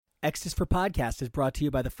X's for Podcast is brought to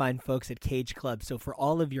you by the fine folks at Cage Club. So for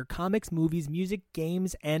all of your comics, movies, music,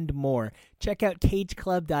 games, and more, check out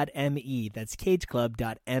cageclub.me. That's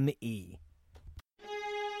cageclub.me.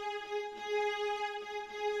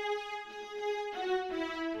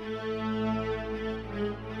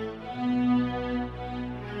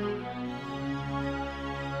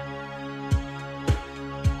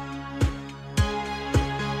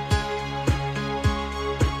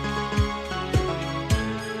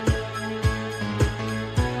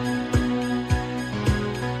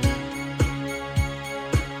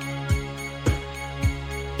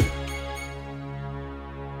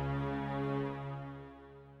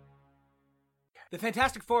 The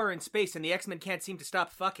Fantastic Four are in space and the X-Men can't seem to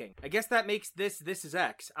stop fucking. I guess that makes This Is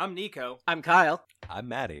X. I'm Nico. I'm Kyle. I'm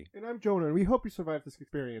Maddie. And I'm Jonah, and we hope you survived this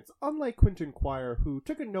experience, unlike Quentin Quire, who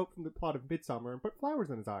took a note from the plot of Midsummer and put flowers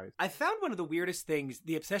in his eyes. I found one of the weirdest things,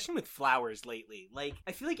 the obsession with flowers lately. Like,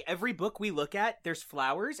 I feel like every book we look at, there's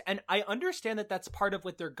flowers, and I understand that that's part of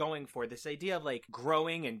what they're going for, this idea of, like,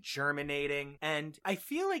 growing and germinating, and I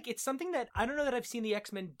feel like it's something that I don't know that I've seen the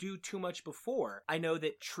X-Men do too much before. I know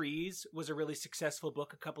that Trees was a really successful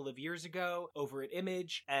book a couple of years ago over at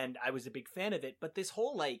Image, and I was a big fan of it, but this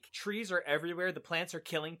whole, like, trees are everywhere, the plants are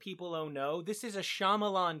killing people, oh no, this is a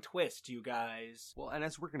Shyamalan twist, you guys. Well, and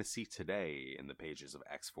as we're going to see today in the pages of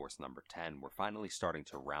X-Force number 10, we're finally starting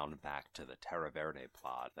to round back to the Terra Verde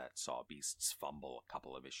plot that saw Beasts fumble a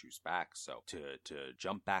couple of issues back. So to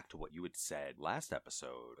jump back to what you had said last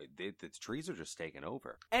episode, the trees are just taking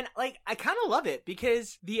over. And, like, I kind of love it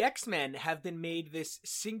because the X-Men have been made this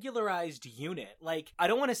singularized unit. Like, I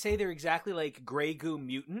don't want to say they're exactly like Grey Goo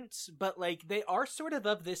mutants, but, like, they are sort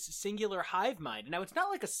of this singular hive mind. Now, it's not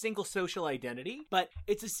like a single social identity, but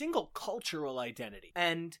it's a single cultural identity.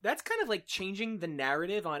 And that's kind of like changing the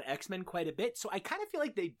narrative on X-Men quite a bit. So I kind of feel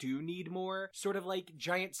like they do need more sort of like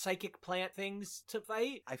giant psychic plant things to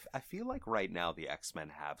fight. I feel like right now the X-Men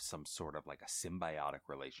have some sort of like a symbiotic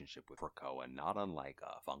relationship with Krakoa, not unlike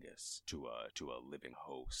a fungus to a living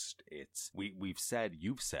host.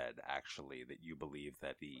 You've said actually that you believe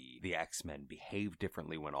that the X-Men behave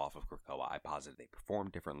differently when off of Krakoa. I posit they perform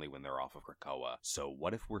differently when they're off of Krakoa. So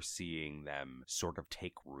what if we're seeing them sort of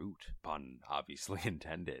take root, pun obviously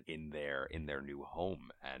intended, in their new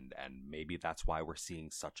home, and maybe that's why we're seeing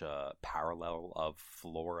such a parallel of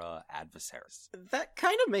Flora adversaries. That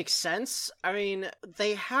kind of makes sense. I mean,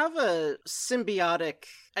 they have a symbiotic...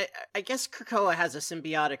 I guess Krakoa has a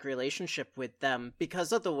symbiotic relationship with them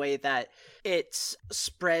because of the way that it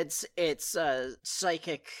spreads its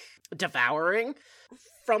psychic devouring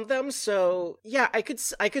from them. So yeah, I could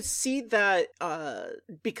see that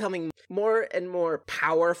becoming more and more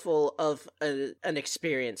powerful of an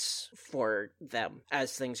experience for them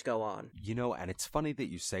as things go on. You know, and it's funny that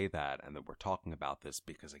you say that and that we're talking about this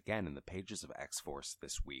because again, in the pages of X-Force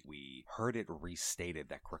this week, we heard it restated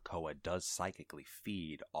that Krakoa does psychically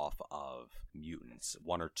feed off of mutants,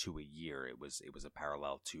 1 or 2 a year. It was a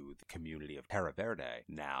parallel to the community of Terra Verde,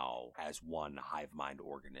 now as one hive mind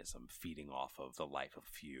organism feeding off of the life of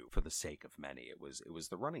few for the sake of many. It was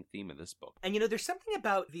the running theme of this book. And you know, there's something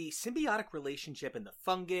about the symbiotic relationship and the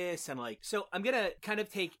fungus and like, so I'm gonna kind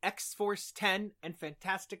of take X-Force 10 and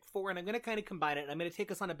Fantastic Four and I'm gonna kind of combine it and I'm gonna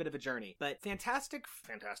take us on a bit of a journey. But Fantastic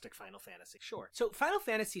Final Fantasy, sure. So Final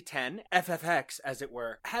Fantasy 10, FFX as it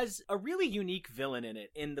were, has a really unique villain in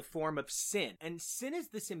it in the form of Sin. And Sin is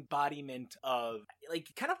this embodiment of like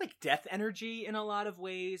kind of like death energy in a lot of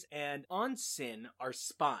ways, and on Sin are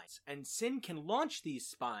spines. And Sin can launch these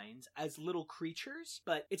spines as little creatures,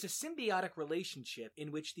 but it's a symbiotic relationship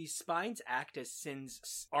in which these spines act as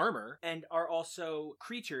Sin's armor and are also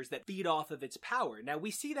creatures that feed off of its power. Now, we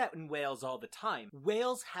see that in whales all the time.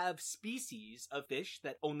 Whales have species of fish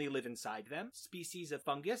that only live inside them, species of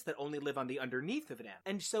fungus that only live on the underneath of them.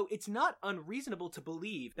 And so it's not unreasonable to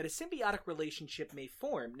believe that a symbiotic relationship may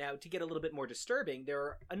form. Now, to get a little bit more disturbing, there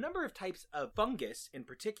are a number of types of fungus in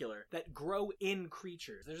particular that grow in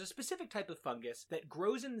creatures. There's a specific type of fungus that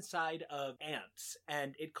grows inside of ants,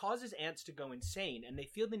 and it causes ants to go insane, and they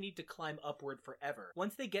feel the need to climb upward forever.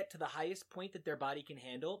 Once they get to the highest point that their body can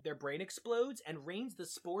handle, their brain explodes and rains the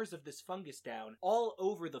spores of this fungus down all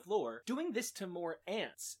over the floor, doing this to more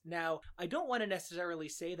ants. Now, I don't want to necessarily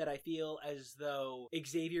say that I feel as though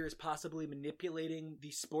Xavier is possibly manipulating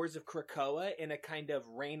the spores of Krakoa in a kind of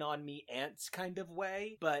rain on me ants kind of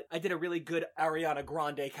way, but I did a really good Ariana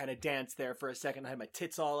Grande kind of dance there for a second. I had my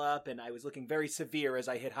tits all up and I was looking very severe as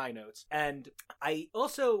I hit high notes. And I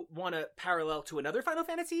also want to parallel to another Final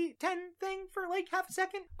Fantasy X thing for like half a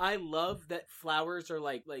second. I love that flowers are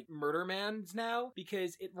like murder mans now,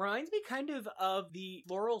 because it reminds me kind of the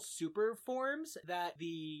floral super forms that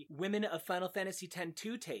the women of Final Fantasy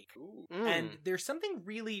X-2 take. And there's something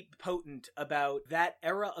really potent about that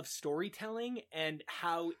era of storytelling and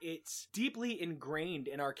how it's deeply ingrained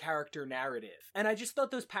in our character narrative. And I just thought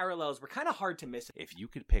those parallels were kind of hard to miss. If you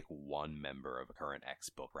could pick one member of a current X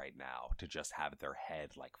book right now to just have their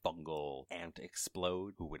head like fungal ant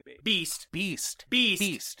explode, who would it be? Beast.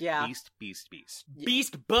 Yeah.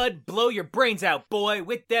 Beast, bud, blow your brains out, boy,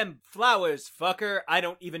 with them flowers, fucker. I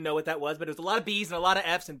don't even know what that was, but it was a lot of B's and a lot of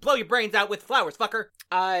F's, and blow your brains out with flowers, fucker.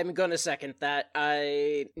 I'm gonna second that.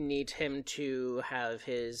 I need him to have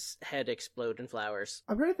his head explode in flowers.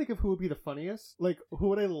 I'm trying to think of who would be the funniest. Like, who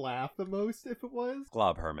would I laugh the most if it was?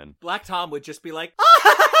 Glob Herman. Black Tom would just be like,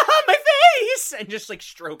 ah, my face, and just like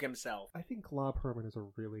stroke himself. I think Glob Herman is a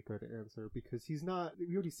really good answer because he's not.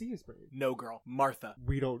 We already see his brain. No, girl, Martha.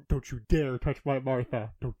 Don't you dare touch my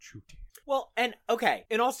Martha. Don't you dare. Well, and okay,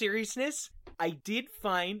 in all seriousness, I did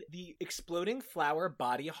find the exploding flower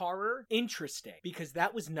body horror interesting, because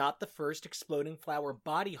that was not the first exploding flower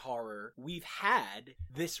body horror we've had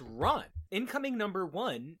this run. Incoming number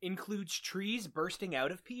 1 includes trees bursting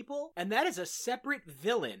out of people, and that is a separate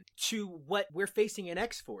villain to what we're facing in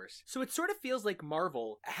X-Force. So it sort of feels like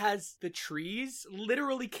Marvel has the trees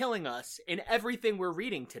literally killing us in everything we're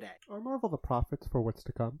reading today. Are Marvel the prophets for what's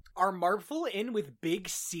to come? Are Marvel in with Big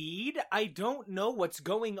Seed? I don't know what's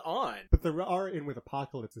going on. But they are in with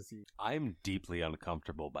Apocalypse Seed. I'm deeply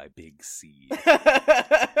uncomfortable by Big Seed.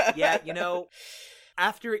 Yeah, you know,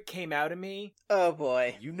 after it came out of me, Oh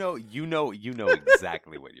boy. You know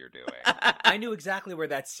exactly what you're doing. I knew exactly where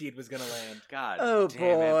that seed was going to land. God Oh,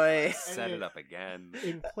 damn boy. it. I set it up again.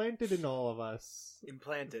 Implanted in all of us.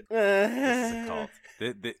 Implanted. This is a cult.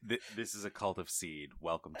 This is a cult of seed.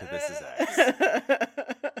 Welcome to This Is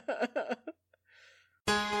X.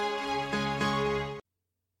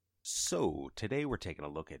 So, today we're taking a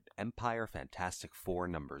look at Empire Fantastic Four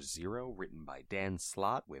number 0, written by Dan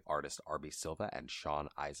Slott, with artist Arby Silva and Sean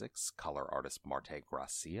Isaacs, color artist Marte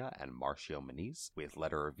Gracia and Marcio Moniz, with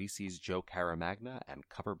letterer VC's Joe Caramagna, and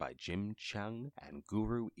cover by Jim Chung and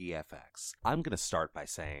Guru EFX. I'm going to start by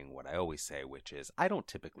saying what I always say, which is, I don't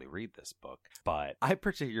typically read this book, but I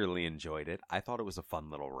particularly enjoyed it. I thought it was a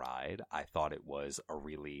fun little ride. I thought it was a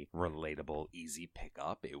really relatable, easy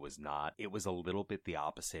pickup. It was a little bit the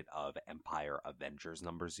opposite of Empire Avengers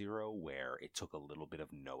number 0, where it took a little bit of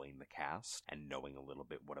knowing the cast and knowing a little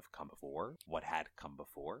bit what had come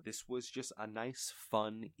before. This was just a nice,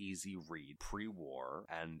 fun, easy read pre-war,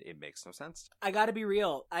 and it makes no sense. I gotta be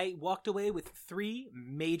real. I walked away with 3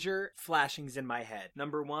 major flashings in my head.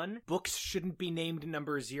 Number 1, books shouldn't be named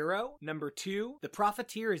number 0. Number 2, the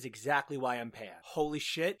Profiteer is exactly why I'm paying. Holy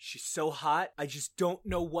shit, she's so hot. I just don't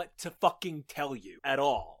know what to fucking tell you at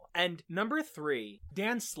all. And number 3,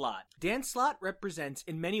 Dan Slott. Dan Slott represents,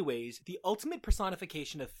 in many ways, the ultimate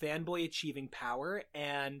personification of fanboy achieving power,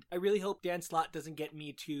 and I really hope Dan Slott doesn't get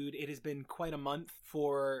Me Too'd. It has been quite a month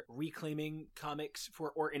for reclaiming comics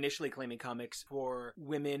or initially claiming comics for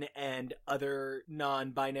women and other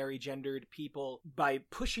non-binary gendered people by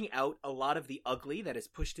pushing out a lot of the ugly that has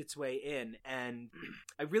pushed its way in, and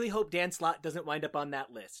I really hope Dan Slott doesn't wind up on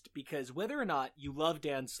that list, because whether or not you love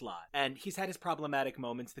Dan Slott, and he's had his problematic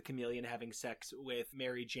moments, the Chameleon having sex with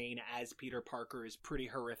Mary Jane as Peter Parker is pretty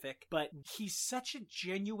horrific, but he's such a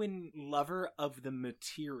genuine lover of the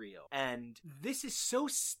material, and this is so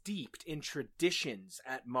steeped in traditions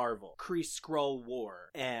at Marvel. Kree-Skrull War,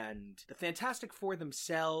 and the Fantastic Four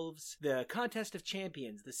themselves, the Contest of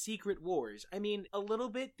Champions, the Secret Wars. I mean, a little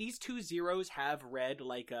bit, these 2 zeros have read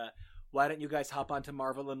like a, why don't you guys hop onto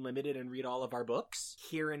Marvel Unlimited and read all of our books?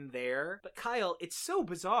 Here and there. But Kyle, it's so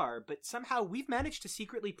bizarre, but somehow we've managed to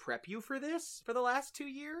secretly prep you for this for the last 2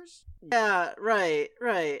 years? Yeah, right.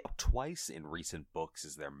 Twice in recent books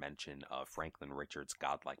is there mention of Franklin Richards'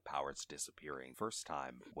 godlike powers disappearing. First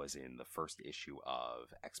time was in the first issue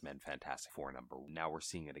of X-Men Fantastic Four number 1. Now we're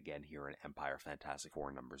seeing it again here in Empire Fantastic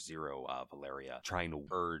Four number 0, Valeria trying to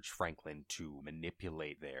urge Franklin to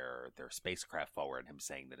manipulate their spacecraft forward, him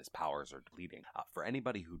saying that his powers powers are depleting. For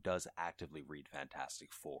anybody who does actively read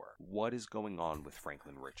Fantastic Four, what is going on with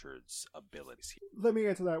Franklin Richards' abilities here? Let me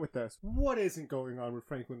answer that with this. What isn't going on with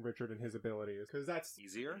Franklin Richard and his abilities? Because that's...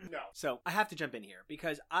 Easier? No. So I have to jump in here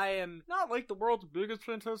because I am not like the world's biggest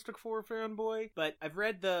Fantastic Four fanboy, but I've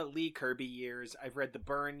read the Lee Kirby years, I've read the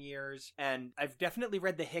Byrne years, and I've definitely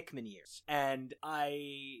read the Hickman years. And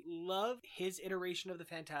I love his iteration of the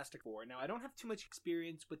Fantastic Four. Now, I don't have too much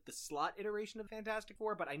experience with the Slott iteration of Fantastic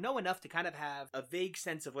Four, but I know enough to kind of have a vague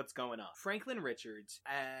sense of what's going on. Franklin Richards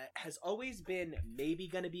has always been maybe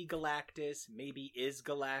going to be Galactus, maybe is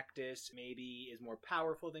Galactus, maybe is more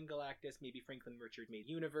powerful than Galactus, maybe Franklin Richards made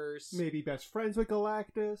universe. Maybe best friends with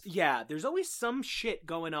Galactus. Yeah, there's always some shit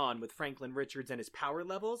going on with Franklin Richards and his power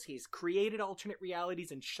levels. He's created alternate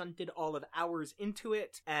realities and shunted all of ours into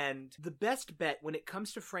it. And the best bet when it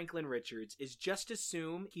comes to Franklin Richards is just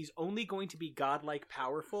assume he's only going to be godlike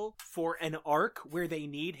powerful for an arc where they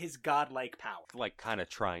need his godlike power. Like kind of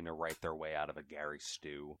trying to write their way out of a Gary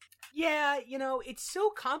Stu. Yeah, you know, it's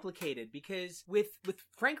so complicated because with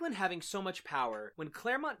Franklin having so much power, when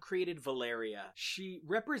Claremont created Valeria, she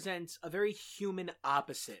represents a very human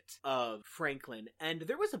opposite of Franklin. And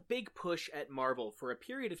there was a big push at Marvel for a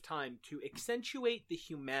period of time to accentuate the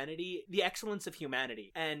humanity, the excellence of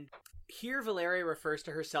humanity. And here Valeria refers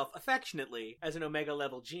to herself affectionately as an Omega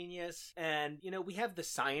level genius, and you know, we have the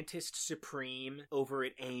scientist supreme over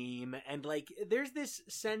at AIM, and like there's this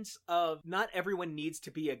sense of not everyone needs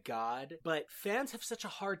to be a god, but fans have such a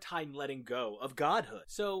hard time letting go of godhood.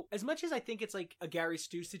 So as much as I think it's like a Gary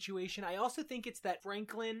Stu situation, I also think it's that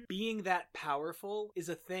Franklin being that powerful is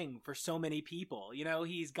a thing for so many people. You know,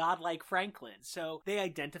 he's godlike Franklin, so they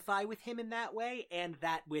identify with him in that way and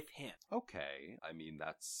that with him. Okay, I mean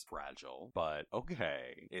that's fragile, but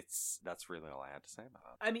okay, that's really all I had to say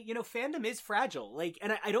about it. I mean, you know, fandom is fragile, like,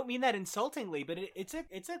 and I don't mean that insultingly, but it's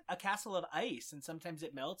a castle of ice, and sometimes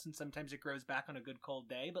it melts, and sometimes it grows back on a good cold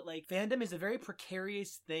day. But like, fandom is a very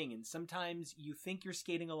precarious thing, and sometimes you think you're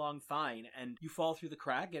skating along fine, and you fall through the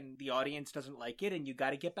crack, and the audience doesn't like it, and you got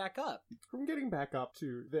to get back up. From getting back up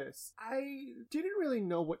to this, I didn't really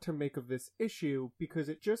know what to make of this issue because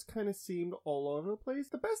it just kind of seemed all over the place.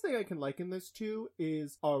 The best thing I can liken this to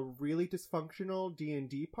is a really dysfunctional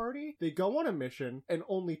D&D party. They go on a mission and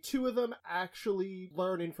only 2 of them actually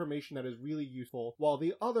learn information that is really useful, while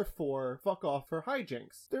the other 4 fuck off for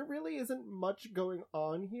hijinks. There really isn't much going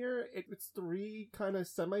on here. It's 3 kind of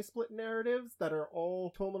semi-split narratives that are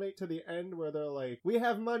all culminate to the end where they're like, we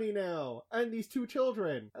have money now, and these 2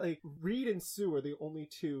 children. Like, Reed and Sue are the only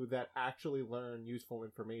 2 that actually learn useful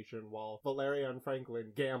information, while Valeria and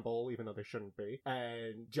Franklin gamble, even though they shouldn't be,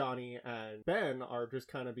 and Johnny and Ben are just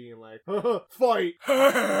kind of being like, fight!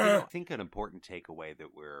 I think an important takeaway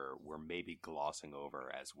that we're maybe glossing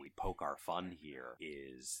over as we poke our fun here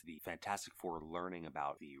is the Fantastic Four learning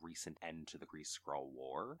about the recent end to the Kree-Skrull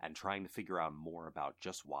War and trying to figure out more about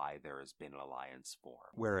just why there has been an alliance formed.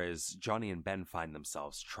 Whereas Johnny and Ben find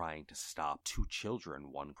themselves trying to stop 2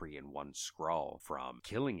 children, 1 Kree and 1 Skrull, from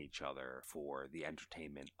killing each other for the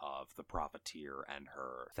entertainment of the Profiteer and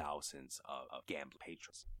her thousands of gambling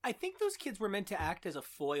patrons. I think those kids were meant to act as a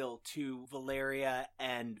foil to Valeria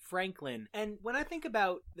and Franklin. And when I think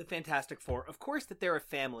about the Fantastic Four, of course that they're a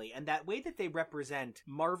family, and that way that they represent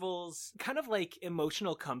Marvel's kind of like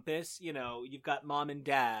emotional compass. You know, you've got mom and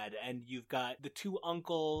dad, and you've got the 2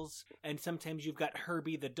 uncles, and sometimes you've got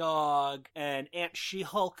Herbie the dog, and Aunt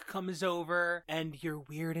She-Hulk comes over, and your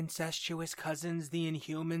weird incestuous cousins, the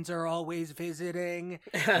Inhumans, are always visiting.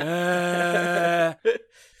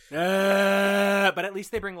 But at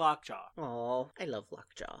least they bring Lockjaw. Oh, I love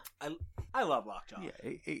Lockjaw. I love Lockjaw.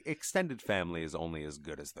 Yeah, extended family is only as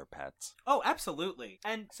good as their pets. Oh, absolutely.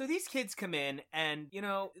 And so these kids come in and, you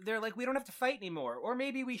know, they're like, we don't have to fight anymore. Or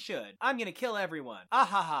maybe we should. I'm gonna kill everyone. Ah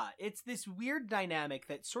ha ha. It's this weird dynamic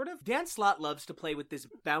that sort of Dan Slott loves to play with this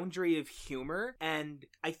boundary of humor. And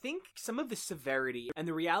I think some of the severity and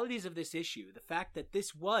the realities of this issue, the fact that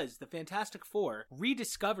this was the Fantastic Four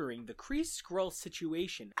rediscovering the Kree-Skrull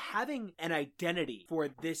situation, having an identity for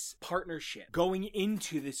this partnership going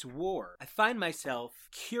into this war, I find myself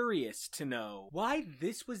curious to know why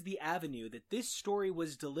this was the avenue that this story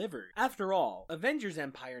was delivered. After all, Avengers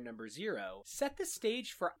Empire #0 set the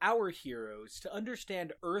stage for our heroes to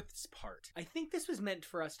understand Earth's part. I think this was meant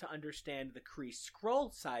for us to understand the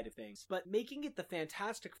Kree-Skrull side of things, but making it the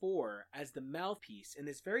Fantastic Four as the mouthpiece in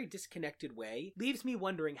this very disconnected way leaves me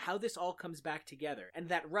wondering how this all comes back together, and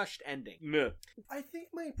that rushed ending. Meh. I think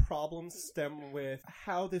my only problems stem with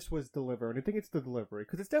how this was delivered. I think it's the delivery,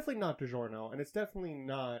 because it's definitely not DiGiorno, and it's definitely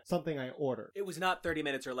not something I ordered. It was not 30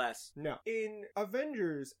 minutes or less. No. In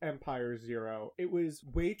Avengers Empire Zero, it was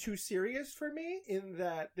way too serious for me in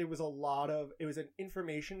that there was it was an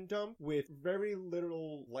information dump with very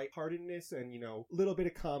little lightheartedness and, a little bit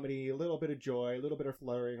of comedy, a little bit of joy, a little bit of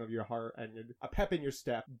flurrying of your heart, and a pep in your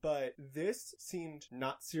step. But this seemed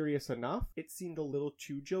not serious enough. It seemed a little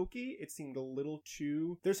too jokey. It seemed a little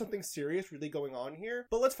too, there's something serious really going on here,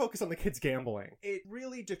 but let's focus on the kids gambling. It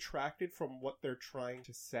really detracted from what they're trying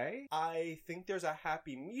to say. I think there's a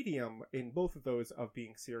happy medium in both of those of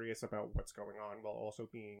being serious about what's going on while also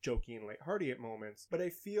being jokey and lighthearted at moments. But I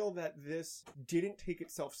feel that this didn't take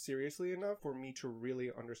itself seriously enough for me to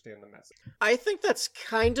really understand the message. I think that's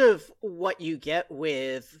kind of what you get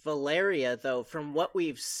with Valeria, though, from what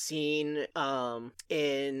we've seen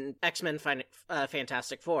in X-Men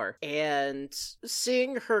Fantastic Four. And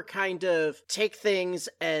seeing her kind of take things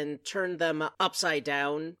and turn them upside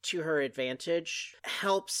down to her advantage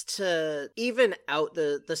helps to even out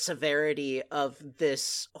the severity of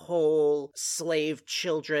this whole slave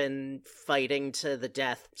children fighting to the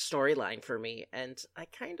death storyline for me. And I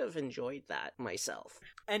kind of enjoyed that myself.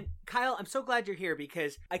 And Kyle, I'm so glad you're here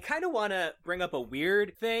because I kind of want to bring up a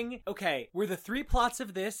weird thing. Okay, were the three plots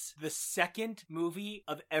of this the second movie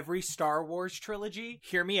of every Star Wars trilogy?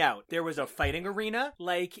 Hear me out. There was a fighting arena,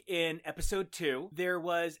 like in Episode 2. There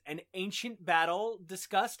was an ancient battle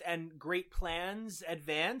discussed and great plans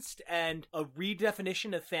advanced and a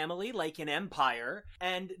redefinition of family, like in Empire.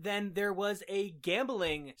 And then there was a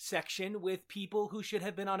gambling section with people who should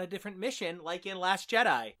have been on a different mission, like in Last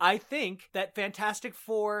Jedi. I think that Fantastic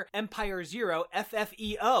Four Empire Zero,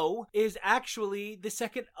 FFEO, is actually the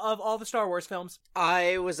second of all the Star Wars films.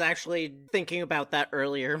 I was actually thinking about that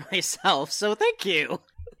earlier myself, so thank you.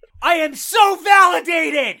 I am so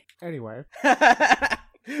validated! Anyway.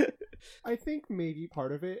 I think maybe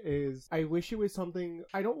part of it is I wish it was something,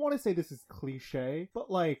 I don't want to say this is cliche, but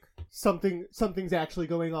like something's actually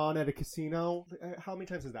going on at a casino. How many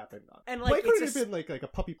times has that been done? And like, why couldn't it have been like a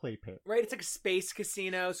puppy play pit? Right, it's like a space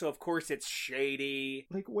casino, so of course it's shady.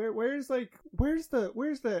 Like where's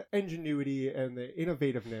the ingenuity and the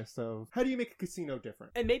innovativeness of how do you make a casino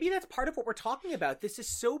different? And maybe that's part of what we're talking about. This is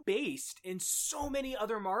so based in so many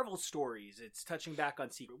other Marvel stories. It's touching back on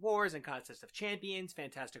Secret Wars and Contest of Champions,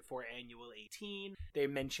 Fantastic Four Annual 18. They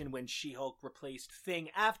mention when She-Hulk replaced Thing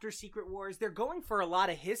after Secret Wars. They're going for a lot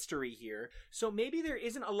of history here, so maybe there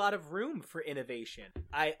isn't a lot of room for innovation.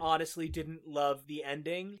 I honestly didn't love the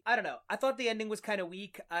ending. I don't know. I thought the ending was kind of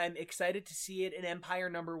weak. I'm excited to see it in Empire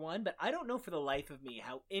 #1, but I don't know for the life of me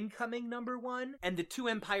how Incoming #1 and the two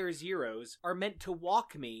Empire Zeros are meant to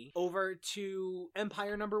walk me over to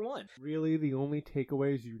Empire #1. Really, the only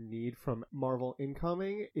takeaways you need from Marvel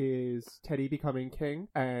Incoming is Teddy becoming king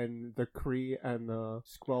and the Kree and the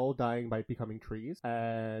Skrull dying by becoming trees,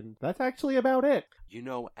 and that's actually about it.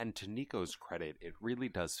 And to Nico's credit, it really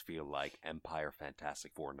does feel like Empire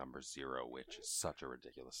Fantastic Four #0, which is such a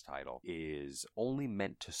ridiculous title, is only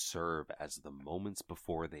meant to serve as the moments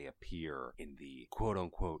before they appear in the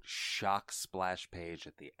quote-unquote shock splash page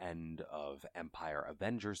at the end of Empire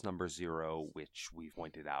Avengers #0, which we've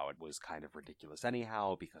pointed out was kind of ridiculous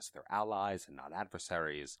anyhow because they're allies and not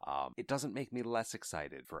adversaries. It doesn't make me less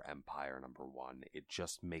excited for Empire #1. It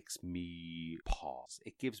just makes me pause.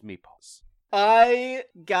 It gives me pause. I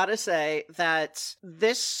gotta say that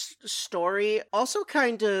this story also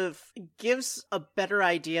kind of gives a better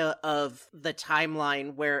idea of the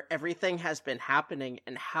timeline where everything has been happening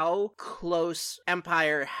and how close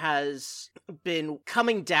Empire has been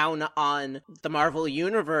coming down on the Marvel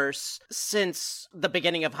Universe since the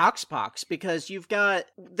beginning of Hoxpox, because you've got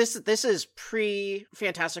this is pre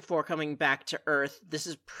Fantastic Four coming back to Earth. This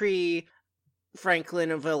is pre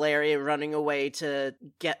Franklin and Valeria running away to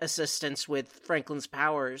get assistance with Franklin's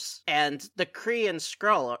powers. And the Kree and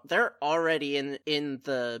Skrull, they're already in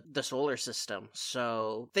the solar system.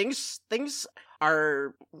 So things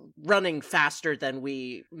are running faster than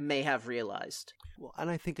we may have realized. Well,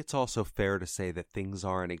 and I think it's also fair to say that things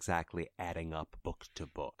aren't exactly adding up book to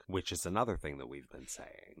book, which is another thing that we've been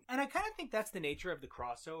saying. And I kind of think that's the nature of the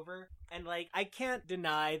crossover. And, I can't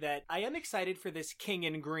deny that I am excited for this King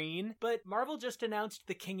in Green, but Marvel just announced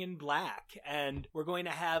the King in Black, and we're going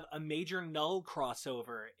to have a major Null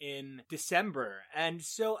crossover in December. And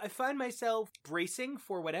so I find myself bracing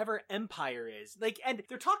for whatever Empire is. And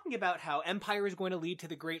they're talking about how Empire is going to lead to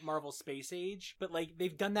the Great Marvel Space Age, but,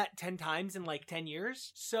 they've done that 10 times in, 10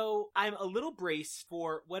 years. So I'm a little braced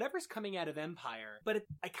for whatever's coming out of Empire, but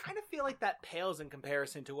I kind of feel like that pales in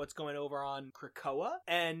comparison to what's going over on Krakoa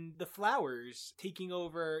and the Flowers taking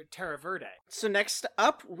over Terra Verde. So next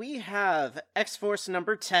up, we have X-Force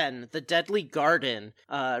number 10, The Deadly Garden,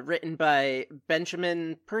 written by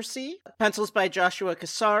Benjamin Percy, pencils by Joshua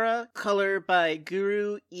Cassara, color by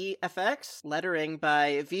Guru EFX, lettering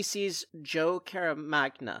by VC's Joe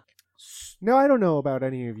Caramagna. Now, I don't know about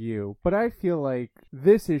any of you, but I feel like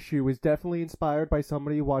this issue was definitely inspired by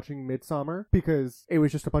somebody watching Midsommar, because it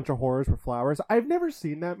was just a bunch of horrors with flowers. I've never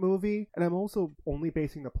seen that movie, and I'm also only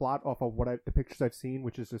basing the plot off of the pictures I've seen,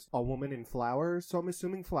 which is just a woman in flowers, so I'm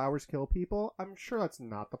assuming flowers kill people. I'm sure that's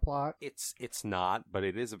not the plot. It's not, but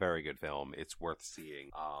it is a very good film. It's worth seeing.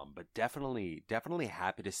 But definitely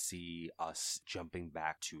happy to see us jumping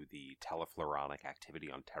back to the telefloronic activity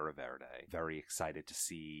on Terra Verde. Very excited to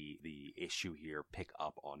see the issue here pick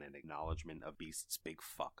up on an acknowledgement of Beast's big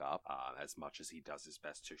fuck up, as much as he does his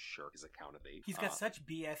best to shirk his accountability. He's got such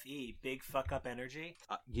BFE, big fuck up energy.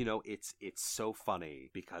 It's so funny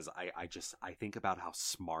because I think about how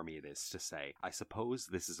smarmy it is to say, I suppose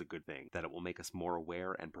this is a good thing, that it will make us more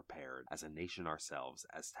aware and prepared as a nation ourselves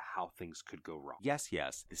as to how things could go wrong. Yes,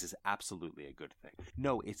 this is absolutely a good thing.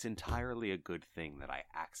 No, it's entirely a good thing that I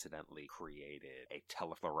accidentally created a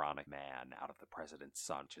telefloronic man out of the president's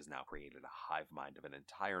son, which has now created a hive mind of an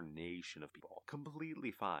entire nation of people.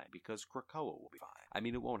 Completely fine, because Krakoa will be fine. I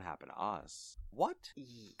mean, it won't happen to us. What?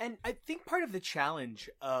 And I think part of the challenge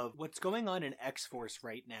of what's going on in X-Force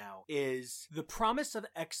right now is the promise of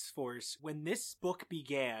X-Force when this book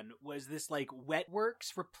began was this like wet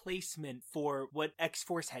works replacement for what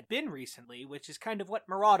X-Force had been recently, which is kind of what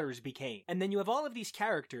Marauders became. And then you have all of these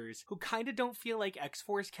characters who kind of don't feel like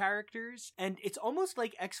X-Force characters, and it's almost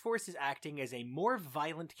like X-Force is acting as a more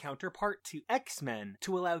violent counterpart to X-Men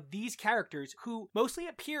to allow these characters, who mostly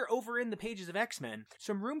appear over in the pages of X-Men,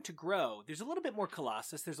 some room to grow. There's a little bit more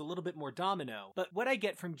Colossus, there's a little bit more Domino, but what I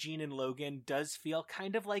get from Jean and Logan does feel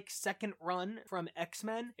kind of like second run from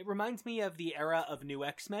X-Men. It reminds me of the era of New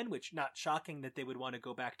X-Men, which not shocking that they would want to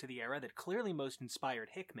go back to the era that clearly most inspired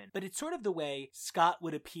Hickman, but it's sort of the way Scott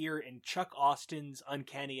would appear in Chuck Austin's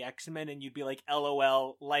Uncanny X-Men, and you'd be like,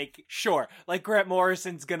 LOL, like, sure, like Grant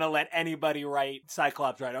Morrison's gonna let anybody write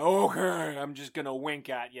Cyclops right, okay, I'm just gonna wink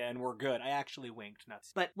at you and we're good. I actually winked,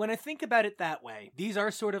 nuts. But when I think about it that way, these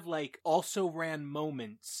are sort of like also ran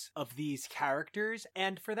moments of these characters,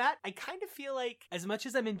 and for that, I kind of feel like, as much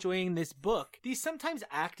as I'm enjoying this book, these sometimes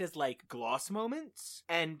act as like gloss moments,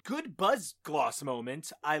 and good buzz gloss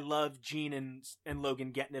moments. I love Jean and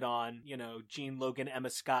Logan getting it on, you know, Jean, Logan, Emma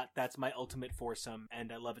Scott, that's my ultimate foursome,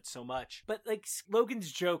 and I love it so much. But like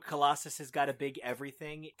Logan's joke, Colossus has got a big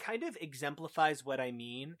everything, it kind of exemplifies what I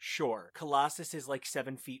mean. Sure, Colossus is like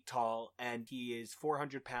 7 feet tall, and he is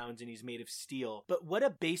 400 pounds, and he's made of steel, but what a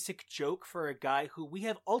basic joke for a guy who we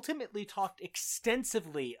have ultimately talked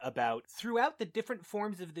extensively about throughout the different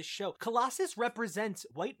forms of this show. Colossus represents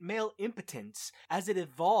white male impotence as it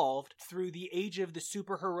evolved through the age of the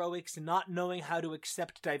superheroics not knowing how to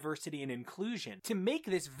accept diversity and inclusion. To make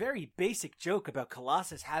this very basic joke about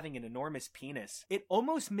Colossus having an enormous penis, it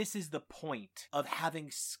almost misses the point of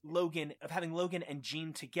having Logan and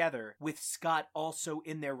Jean together with Scott also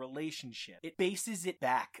in their relationship. It bases it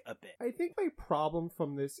back a bit. I think my problem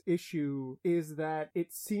from this issue is that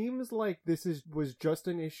it seems like this was just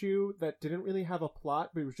an issue that didn't really have a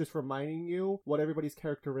plot, but it was just reminding you what everybody's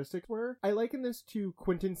characteristics were. I liken this to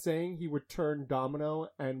Quentin saying he would turn Domino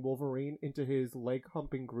and Wolverine into his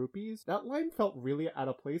leg-humping groupies. That line felt really out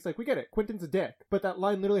of place. Like, we get it, Quentin's a dick, but that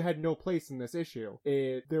line literally had no place in this issue.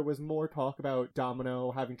 There was more talk about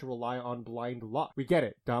Domino having to rely on blind luck. We get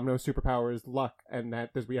it, Domino's superpower is luck, and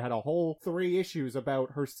that we had a whole 3 issues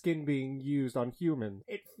about her skin being used on humans.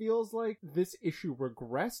 It feels like this issue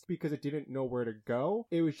regressed because it didn't know where to go.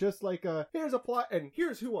 It was just like here's a plot and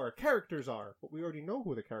here's who our characters are, but we already know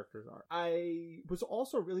who the characters are. I was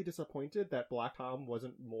also really disappointed that Black Tom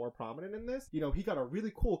wasn't more prominent in this. You know, he got a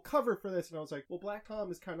really cool cover for this, and I was like, well, Black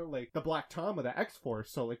Tom is kind of like the Black Tom of the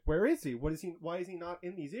X-Force, so like, where is he? Why is he not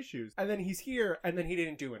in these issues? And then he's here, and then he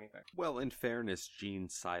didn't do anything. Well, in fairness, Jean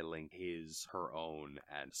siling her own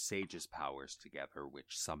and Sage's powers together,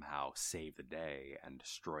 which somehow saved the day and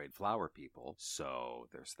destroyed flower people, so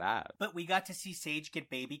there's that. But we got to see Sage get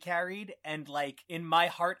baby carried, and like, in my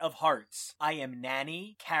heart of hearts, I am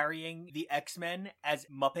Nanny carrying the X-Men as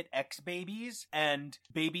Muppet X-Babies, and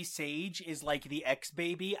baby Sage is like the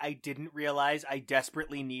X-Baby I didn't realize I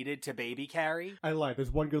desperately needed to baby carry. I lied.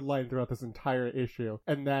 There's one good line throughout this entire issue,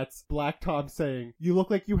 and that's Black Tom saying, "You look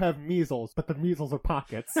like you have measles, but the measles are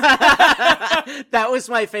pockets. That was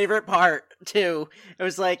my favorite part, too. It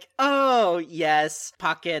was like, oh, yes,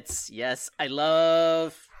 pockets. Yes, I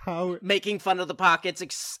love making fun of the pockets,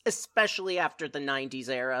 especially after the 90s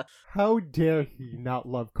era. How dare he not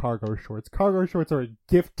love cargo shorts? Cargo shorts are a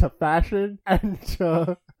gift to fashion and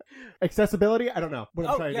accessibility. I don't know what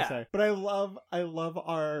I'm trying to say, but I love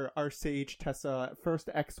our sage Tessa, first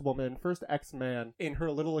X-woman, first X-man in her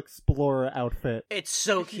little explorer outfit. It's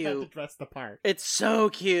so She had cute. to dress the part. It's so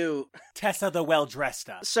cute. Tessa the well-dressed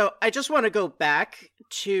up. So I just want to go back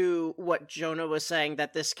to what Jonah was saying,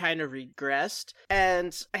 that this kind of regressed.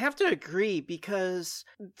 And I have to agree, because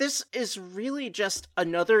this is really just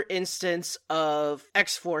another instance of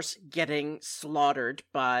X-Force getting slaughtered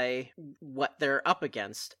by what they're up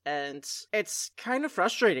against. And it's kind of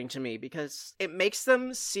frustrating to me, because it makes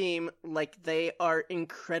them seem like they are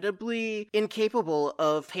incredibly incapable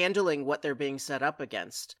of handling what they're being set up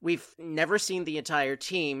against. We've never seen the entire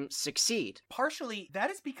team succeed. Partially, that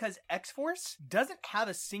is because X-Force doesn't have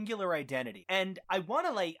a singular identity. And I want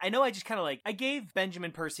to I know I just kind of I gave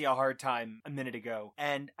Benjamin Percy a hard time a minute ago.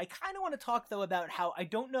 And I kind of want to talk though about how I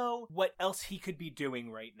don't know what else he could be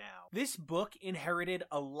doing right now. This book inherited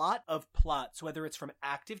a lot of plots, whether it's from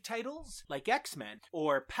active titles like X-Men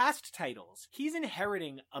or past titles. He's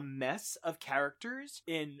inheriting a mess of characters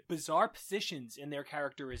in bizarre positions in their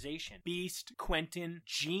characterization. Beast, Quentin,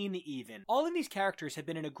 Jean even. All of these characters have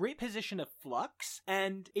been in a great position of flux,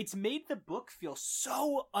 and it's made the book feel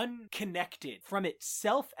so unconnected from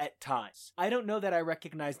itself at times. I don't know that I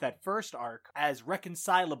recognize that first arc as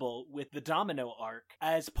reconcilable with the Domino arc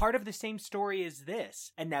as part of the same story as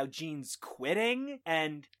this. And now Jean's quitting,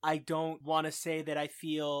 and I don't want to say that I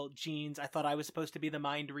feel Jean's "I thought I was supposed to be the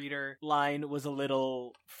mind reader" line was a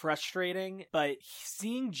little frustrating, but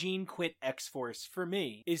seeing Jean quit X-Force for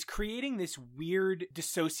me is creating this weird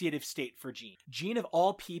dissociative state for Jean. Jean of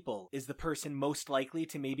all people is the person most likely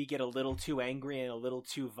to maybe get a little too angry and a little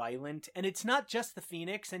too violent, and it's not just the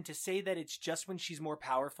Phoenix, and to say that it's just when she's more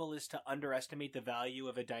powerful is to underestimate the value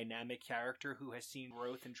of a dynamic character who has seen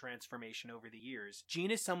growth and transformation over the years.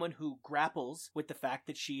 Jean is someone who grapples with the fact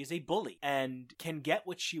that she is a bully and can get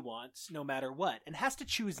what she wants no matter what, and has to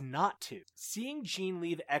choose not to. Seeing Jean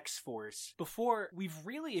leave X-Force before we've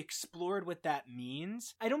really explored what that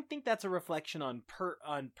means, I don't think that's a reflection on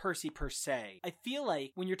Percy per se. I feel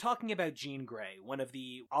like when you're talking about Jean Grey, one of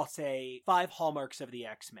the, I'll say, 5 hallmarks of the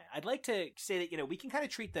X-Men, I'd like to say that, we can kind of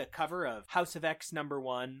treat the cover of House of X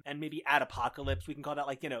 #1 and maybe Ad Apocalypse, we can call that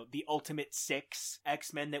the ultimate 6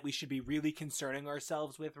 X-Men that we should be really concerning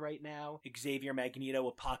ourselves with right now. Xavier, Magneto,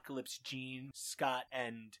 Apocalypse, Jean, Scott,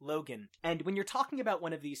 and Logan. And when you're talking about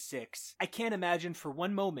one of these 6, I can't imagine for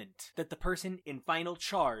one moment that the person in final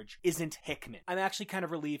charge isn't Hickman. I'm actually kind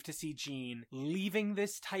of relieved to see Jean leaving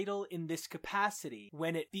this title in this capacity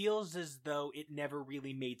when it feels as though it never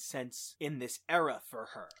really made sense in this era for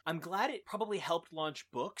her. I'm glad it probably helped launch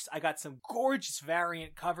books. I got some gorgeous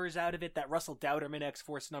variant covers out of it. That Russell Dauterman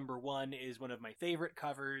X-Force #1 is one of my favorite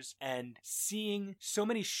covers, and seeing so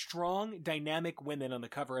many strong, dynamic women on the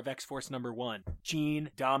cover of X-Force #1,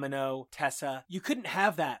 Jean, Domino, Tessa, you couldn't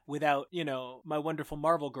have that without, my wonderful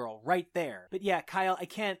Marvel girl right there. But yeah, Kyle, I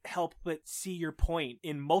can't help but see your point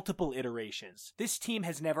in multiple iterations. This team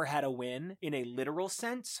has never had a win in a literal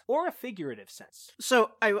sense or a figurative sense.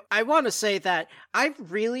 So I want to say that I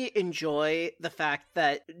really enjoy the fact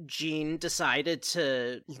that Jean decided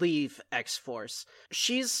to leave X-Force.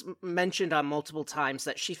 She's mentioned on multiple times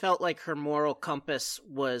that she felt like her moral compass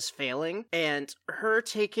was failing, and her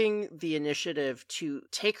taking the initiative to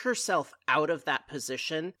take herself out of that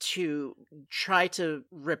position to try to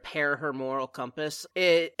repair her moral compass,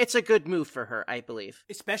 it's a good move for her, I believe.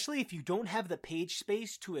 Especially if you don't have the page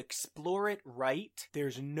space to explore it right,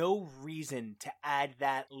 there's no reason to add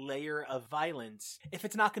that layer of violence if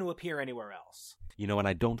it's not going to appear anywhere else. And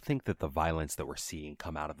I don't think that the violence that we're seeing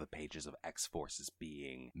come out of the pages of X-Force is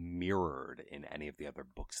being mirrored in any of the other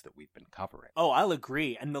books that we've been covering. Oh, I'll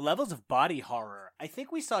agree. And the levels of body horror, I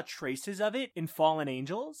think we saw traces of it in Fallen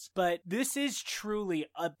Angels, but this is truly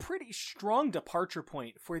a pretty strong departure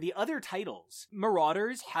point for the other titles.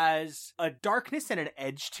 Marauders has a darkness and an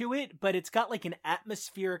edge to it, but it's got an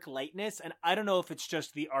atmospheric lightness, and I don't know if it's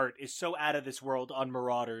just the art is so out of this world on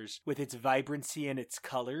Marauders with its vibrancy and its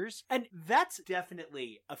colors. And that's definitely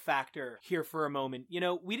definitely a factor here for a moment. You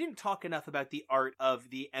know, we didn't talk enough about the art of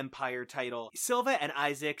the Empire title. Silva and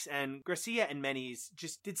Isaacs and Garcia and Menes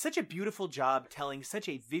just did such a beautiful job telling such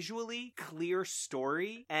a visually clear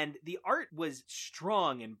story, and the art was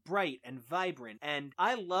strong and bright and vibrant, and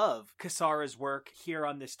I love Cassara's work here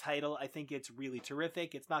on this title. I think it's really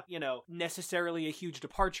terrific. It's not, you know, necessarily a huge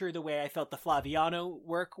departure the way I felt the Flaviano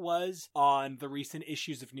work was on the recent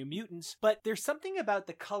issues of New Mutants, but there's something about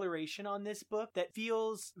the coloration on this book that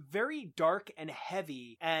feels very dark and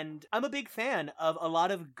heavy, and I'm a big fan of a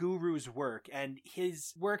lot of Guru's work, and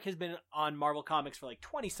his work has been on Marvel Comics for like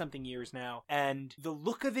 20 something years now, and the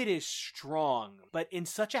look of it is strong, but in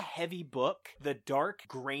such a heavy book, the dark,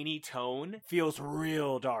 grainy tone feels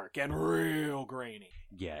real dark and real grainy.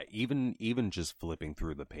 Yeah, even just flipping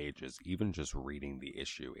through the pages, even just reading the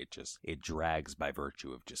issue, it drags by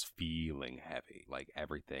virtue of just feeling heavy. Like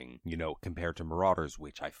everything, you know, compared to Marauders,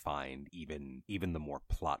 which I find even the more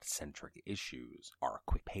plot-centric issues are a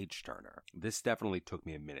quick page turner. This definitely took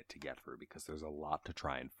me a minute to get through because there's a lot to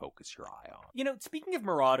try and focus your eye on. You know, speaking of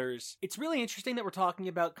Marauders, it's really interesting that we're talking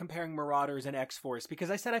about comparing Marauders and X-Force,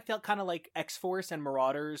 because I said I felt kind of like X-Force and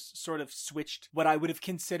Marauders sort of switched what I would have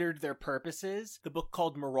considered their purposes. The book called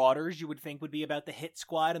Marauders you would think would be about the hit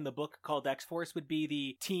squad, and the book called X-Force would be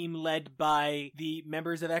the team led by the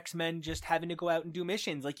members of X-Men just having to go out and do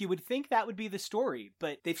missions. Like, you would think that would be the story,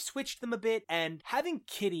 but they've switched them a bit, and having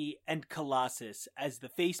Kitty and Colossus as the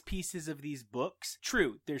face pieces of these books,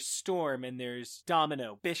 true, there's Storm and there's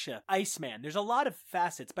Domino, Bishop, Iceman, there's a lot of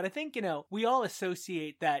facets, but I think, you know, we all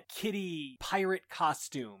associate that Kitty pirate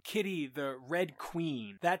costume, Kitty the Red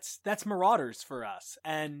Queen, that's Marauders for us,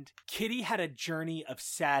 and Kitty had a journey of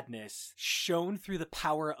sadness shown through the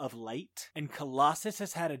power of light, and Colossus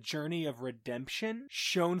has had a journey of redemption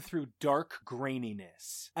shown through dark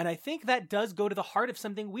graininess. And I think that does go to the heart of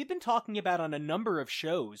something we've been talking about on a number of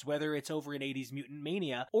shows, whether it's over in 80s Mutant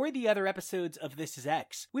Mania or the other episodes of This Is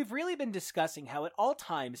X. We've really been discussing how at all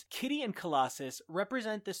times Kitty and Colossus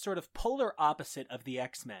represent this sort of polar opposite of the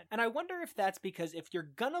X-Men. And I wonder if that's because if you're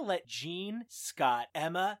gonna let Jean, Scott,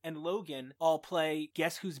 Emma, and Logan all play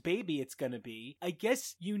Guess Whose Baby It's Gonna Be, I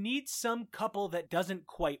guess you need some couple that doesn't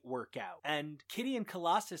quite work out. And Kitty and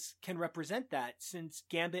Colossus can represent that, since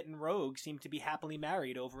Gambit and Rogue seem to be happily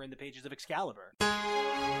married over in the pages of Excalibur.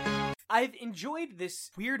 I've enjoyed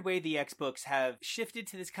this weird way the X-Books have shifted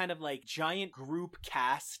to this kind of like giant group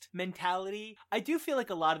cast mentality. I do feel like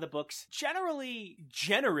a lot of the books generously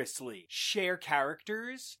share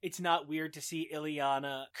characters. It's not weird to see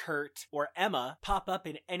Illyana, Kurt, or Emma pop up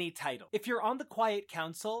in any title. If you're on the Quiet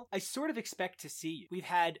Council, I sort of expect to see you. We've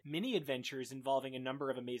had mini adventures involving a number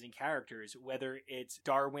of amazing characters, whether it's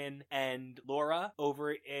Darwin and Laura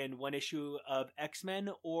over in one issue of X-Men,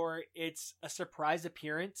 or it's a surprise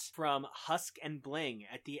appearance from Husk and Bling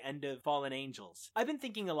at the end of Fallen Angels. I've been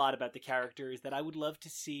thinking a lot about the characters that I would love to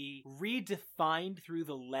see redefined through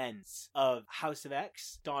the lens of House of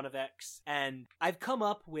X, Dawn of X, and I've come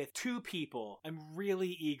up with two people I'm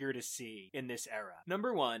really eager to see in this era.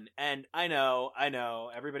 Number one, and I know,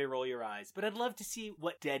 everybody roll your eyes, but I'd love to see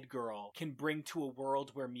what Dead Girl can bring to a world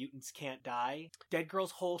where mutants can't die. Dead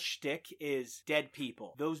Girl's whole shtick is dead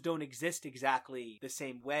people. Those don't exist exactly the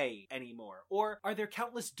same way anymore. Or are there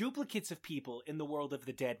countless duplicates of people in the world of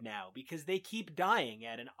the dead now because they keep dying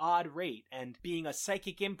at an odd rate and being a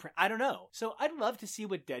psychic imprint? I don't know. So I'd love to see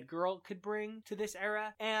what Dead Girl could bring to this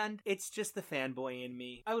era, and it's just the fanboy in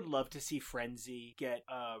me. I would love to see Frenzy get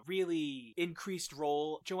a really increased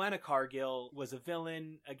role. Joanna Cargill was a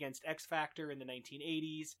villain against X-Factor in the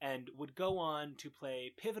 1980s and would go on to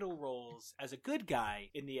play pivotal roles as a good guy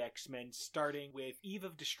in the X-Men, starting with Eve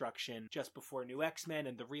of Destruction just before New X-Men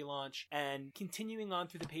and the relaunch, and continuing on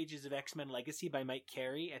through the pages of X-Men Legacy by Mike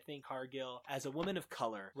Carey. I think Cargill, as a woman of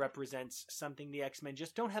color, represents something the X-Men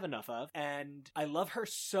just don't have enough of, and I love her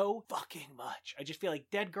so fucking much. I just feel like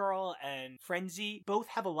Dead Girl and Frenzy both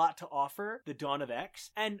have a lot to offer the Dawn of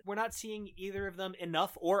X, and we're not seeing either of them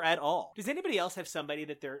enough or at all. Does anybody else have somebody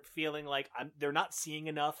that they're feeling like they're not seeing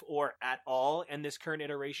enough or at all in this current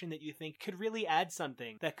iteration that you think could really add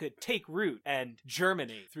something that could take root and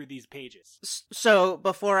germinate through these pages? So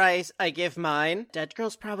before I give mine, Dead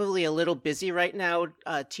Girl's probably a little busy right now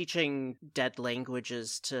teaching dead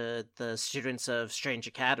languages to the students of Strange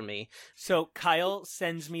Academy. So Kyle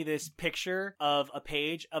sends me this picture of a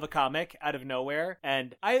page of a comic out of nowhere,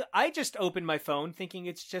 and I just opened my phone thinking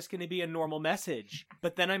it's just going to be a normal message,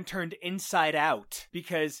 but then I'm turned inside out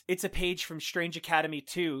because it's a page from Strange Academy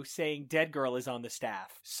 2 saying Dead Girl is on the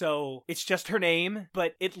staff. So it's just her name,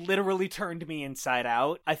 but it literally turned me inside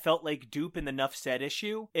out. I felt like Dupe in the Nuff Said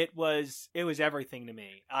issue. It was everything to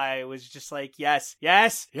me. I was just like, yes,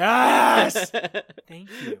 yes, yes. Thank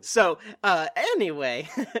you. So, anyway,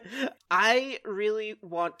 I really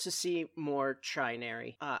want to see more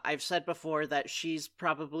Trinary. I've said before that she's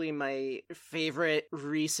probably my favorite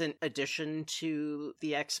recent addition to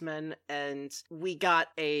the X-Men, and we got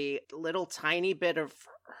a little tiny bit of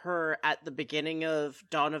her at the beginning of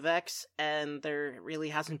Dawn of X, and there really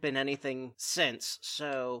hasn't been anything since,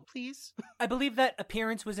 so please. I believe that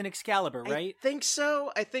appearance was in Excalibur, right? I think so.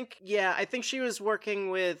 I think she was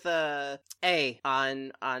working with A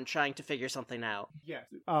on trying to figure something out. Yes.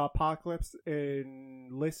 Apocalypse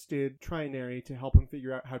enlisted Trinary to help him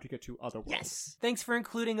figure out how to get to Otherworld. Yes. Thanks for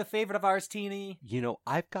including a favorite of ours, Teeny. You know,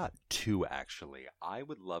 I've got two, actually. I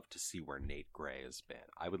would love to see where Nate Gray has been.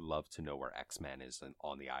 I would love to know where X-Men is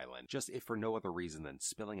on the island, just if for no other reason than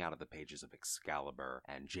spilling out of the pages of Excalibur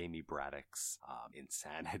and Jamie Braddock's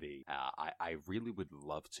insanity. I really would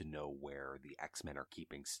love to know where the X-Men are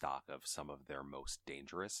keeping stock of some of their most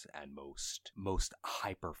dangerous and most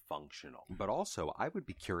hyper-functional. But also, I would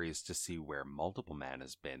be curious to see where Multiple Man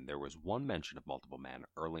has been. There was one mention of Multiple Man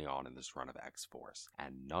early on in this run of X-Force,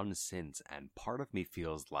 and none since, and part of me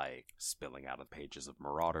feels like spilling out of the pages of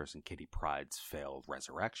Marauders and Kitty Pryde's failed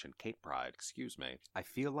resurrection, Kate Pryde, excuse me, I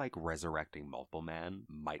feel like resurrecting Multiple Man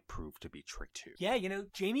might prove to be trick too. Yeah, you know,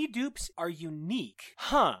 Jamie dupes are unique.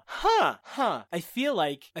 I feel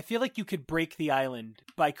like you could break the island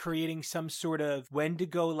by creating some sort of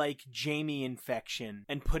Wendigo like Jamie infection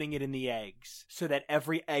and putting it in the eggs so that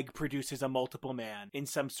every egg produces a Multiple Man in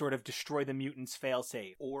some sort of destroy the mutants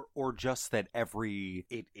failsafe. Or just that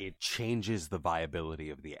it changes the viability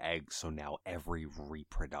of the egg, so now every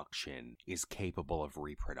reproduction is capable of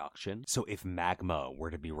reproduction. So if Magma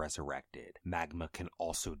were to be resurrected, Magma can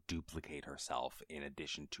also duplicate herself in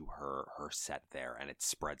addition to her set there, and it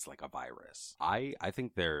spreads like a virus. I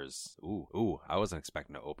think there's I wasn't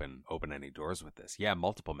expecting to open any doors with this. Yeah,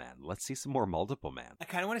 Multiple Man. Let's see some more Multiple Man. I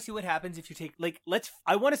kind of want to see what happens if you take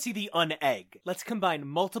I want to see the unegg. Let's combine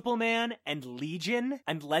Multiple Man and Legion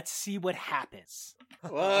and let's see what happens.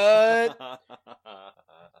 What?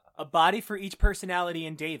 A body for each personality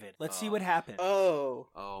in David. Let's see what happens.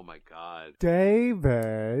 Oh my god.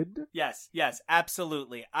 David. Yes,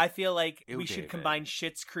 absolutely. I feel like Ew, we should David. combine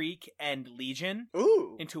Schitt's Creek and Legion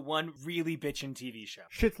Ooh. into one really bitchin' TV show.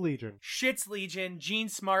 Shit's Legion. Schitt's Legion. Jean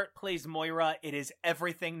Smart plays Moira. It is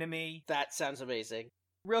everything to me. That sounds amazing.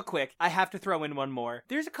 Real quick, I have to throw in one more.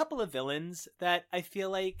 There's a couple of villains that I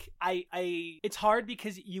feel like it's hard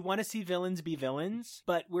because you want to see villains be villains,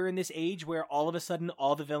 but we're in this age where all of a sudden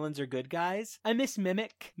all the villains are good guys. I miss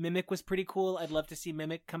Mimic. Mimic was pretty cool. I'd love to see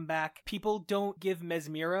Mimic come back. People don't give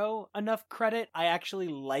Mesmero enough credit. I actually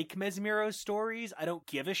like Mesmero's stories. I don't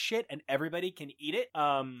give a shit, and everybody can eat it.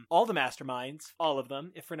 All the masterminds, all of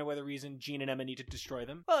them, if for no other reason Jean and Emma need to destroy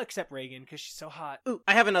them. Well, except Reagan, because she's so hot. Ooh,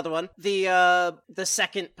 I have another one. The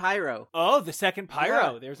second Pyro. Oh, the second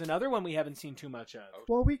Pyro. Yeah. There's another one we haven't seen too much of.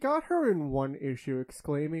 Well, we got her in one issue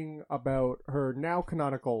exclaiming about her now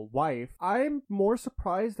canonical wife. I'm more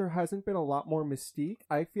surprised there hasn't been a lot more Mystique.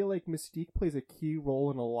 I feel like Mystique plays a key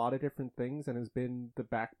role in a lot of different things and has been the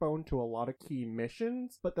backbone to a lot of key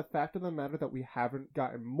missions. But the fact of the matter that we haven't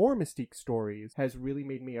gotten more Mystique stories has really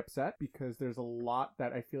made me upset because there's a lot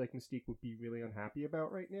that I feel like Mystique would be really unhappy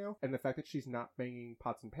about right now. And the fact that she's not banging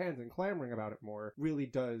pots and pans and clamoring about it more really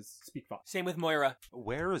does speak volumes. Same with Moira.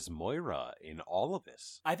 Where is Moira in all of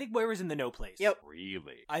this? I think Moira's in the no place. Yep.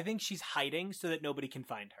 Really? I think she's hiding so that nobody can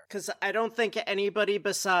find her. Because I don't think anybody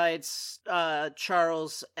besides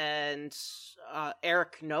Charles and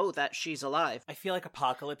Eric know that she's alive. I feel like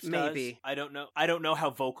Apocalypse does. Maybe. I don't know how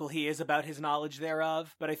vocal he is about his knowledge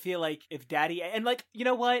thereof, but I feel like if Daddy... And, like, you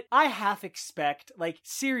know what? I half expect, like,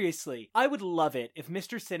 seriously, I would love it if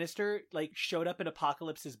Mr. Sinister, like, showed up in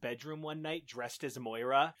Apocalypse's bedroom one night dressed as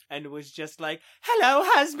Moira and was just like, "Hello,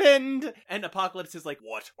 husband!" And Apocalypse is like,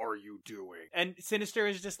 "What are you doing?" And Sinister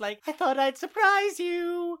is just like, "I thought I'd surprise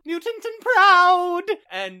you, mutant and proud!"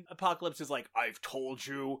 And Apocalypse is like, "I've told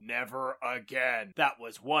you, never again. That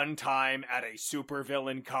was one time at a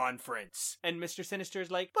supervillain conference." And Mr.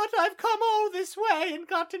 Sinister's like, "But I've come all this way and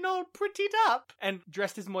gotten all prettied up." And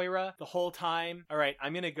dressed as Moira the whole time. All right,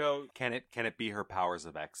 I'm gonna go. Can it be her Powers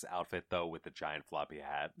of X outfit though, with the giant floppy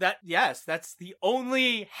hat? Yes, that's the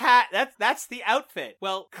only hat. That's the outfit.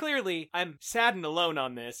 Well, clearly I'm sad and alone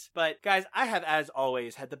on this, but guys, I have, as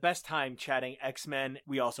always, had the best time chatting X-Men.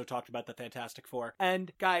 We also talked about the Fantastic Four.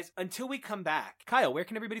 And guys, until we come back, Kyle, where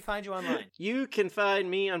can everybody find you online? You You can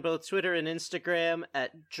find me on both Twitter and Instagram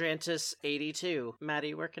at Drantis82.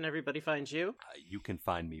 Maddie, where can everybody find you? You can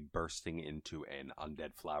find me bursting into an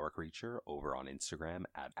undead flower creature over on Instagram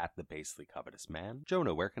at the Basely Covetous Man.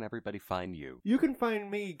 Jonah, where can everybody find you? You can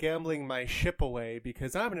find me gambling my ship away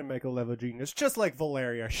because I'm an Omega level genius, just like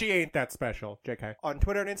Valeria. She ain't that special. JK. On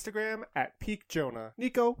Twitter and Instagram at Peak Jonah.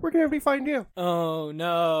 Nico, where can everybody find you? Oh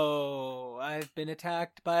no, I've been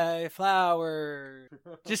attacked by a flower.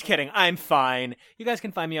 Just kidding, I'm fine. You guys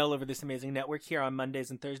can find me all over this amazing network here on Mondays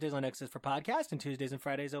and Thursdays on X's for Podcast and Tuesdays and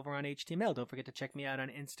Fridays over on HTML. Don't forget to check me out on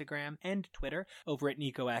Instagram and Twitter over at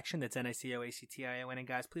Nico Action. That's NICOACTION. And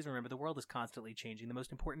guys, please remember the world is constantly changing. The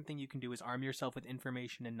most important thing you can do is arm yourself with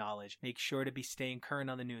information and knowledge. Make sure to be staying current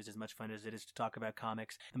on the news, as much fun as it is to talk about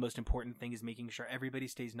comics. The most important thing is making sure everybody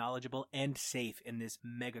stays knowledgeable and safe in this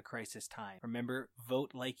mega crisis time. Remember,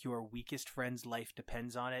 vote like your weakest friend's life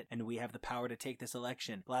depends on it, and we have the power to take this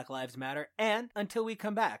election. Black Lives Matter, and until we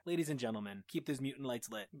come back, ladies and gentlemen, keep those mutant lights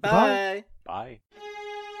lit. Bye. Bye.